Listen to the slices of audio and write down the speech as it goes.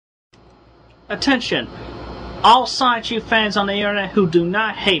attention, all Saichu fans on the internet who do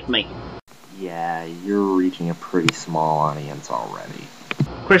not hate me. Yeah, you're reaching a pretty small audience already.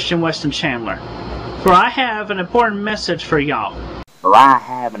 Christian Weston Chandler. For I have an important message for y'all. Or I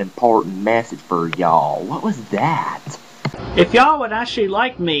have an important message for y'all. What was that? If y'all would actually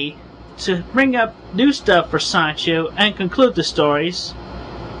like me to bring up new stuff for Saichu and conclude the stories,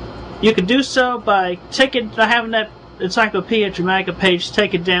 you can do so by having that Encyclopedia Dramatica page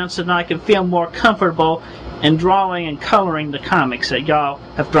taken down so that I can feel more comfortable in drawing and coloring the comics that y'all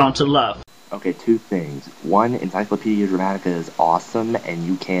have grown to love. Okay, two things. One, Encyclopedia Dramatica is awesome and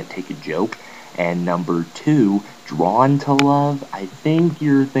you can't take a joke. And number two, Drawn to Love, I think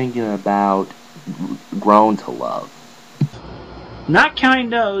you're thinking about Grown to Love. Not counting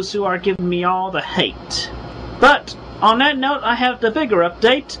those who are giving me all the hate. But, on that note, I have the bigger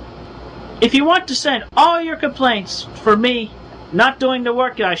update. If you want to send all your complaints for me not doing the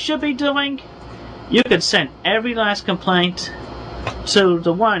work that I should be doing, you can send every last complaint to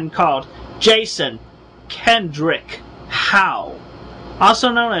the one called Jason Kendrick Howe,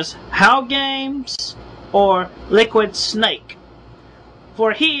 also known as How Games or Liquid Snake.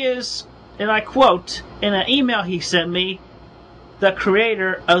 For he is, and I quote, in an email he sent me, the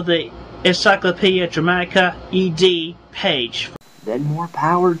creator of the Encyclopedia Dramatica ED page. Then more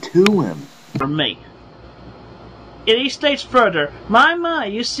power to him. For me. And he states further, My,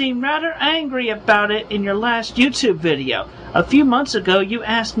 you seem rather angry about it in your last YouTube video. A few months ago, you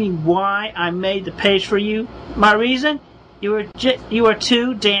asked me why I made the page for you. My reason? You were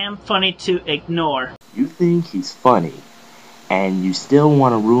too damn funny to ignore. You think he's funny, and you still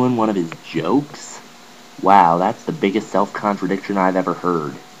want to ruin one of his jokes? Wow, that's the biggest self-contradiction I've ever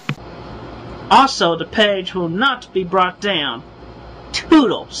heard. Also, the page will not be brought down.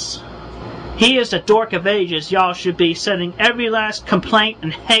 Toodles. He is the dork of ages y'all should be sending every last complaint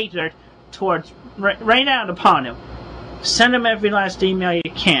and hater towards right out upon him. Send him every last email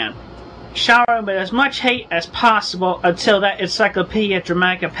you can. Shower him with as much hate as possible until that Encyclopedia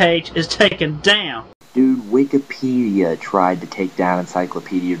Dramatica page is taken down. Dude, Wikipedia tried to take down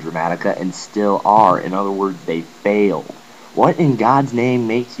Encyclopedia Dramatica and still are. In other words, they failed. What in God's name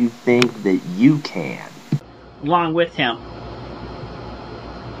makes you think that you can? Along with him.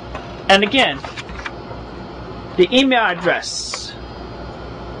 And again, the email address.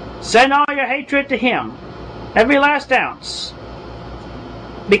 Send all your hatred to him. Every last ounce.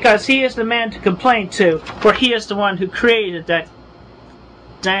 Because he is the man to complain to, for he is the one who created that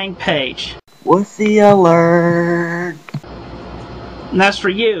dang page. Wussy alert! And that's for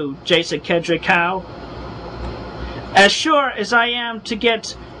you, Jason Kendrick Howe. As sure as I am to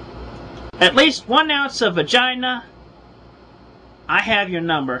get at least 1 ounce of vagina, I have your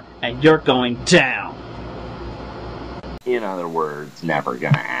number, and you're going down. In other words, never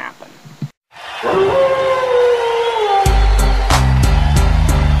gonna happen.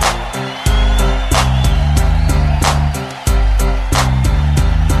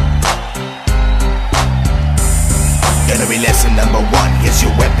 Enemy lesson number 1, here's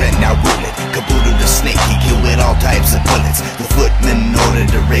your weapon, now rule it. Kabuto the snake, he killed with all types of bullets. The footman ordered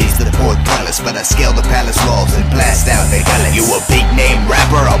to raise the portcullis, but I scaled the palace walls and blast out the gullets. You a big name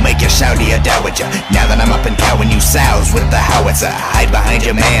rapper, I'll make you shouty a dowager. Now that I'm up and cowing you sows with the howitzer. Hide behind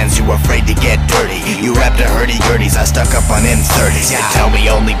your mans, you afraid to get dirty. You rap to hurdy-gurdies, I stuck up on M30s. You tell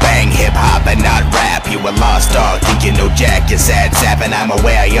me only bang hip-hop and not rap. You a lost dog, think you know jack, you sad sap. And I'm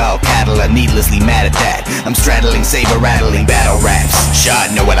aware y'all cattle are needlessly mad at that. I'm straddling, saber-rattling battle raps.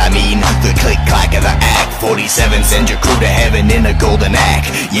 Shot, know what I mean? The click-clack of the act. 47 send your crew to heaven in a golden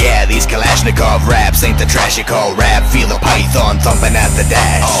act. Yeah, these Kalashnikov raps ain't the trash you call rap. Feel the python thumping at the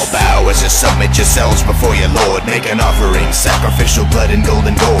dash. All bowers, just submit yourselves before your lord. Make an offering, sacrificial blood and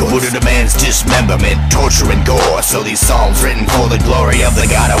golden gold. Kabuto demands dismemberment, torture and gore. So these psalms written for the glory of the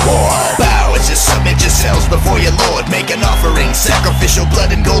god of war. All bowers, just submit yourselves before your lord. Make an offering, sacrificial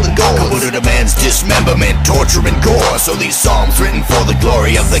blood and golden gold. Kabuto demands dismemberment, torture and gore. So these psalms written for the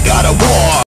glory of the god of war.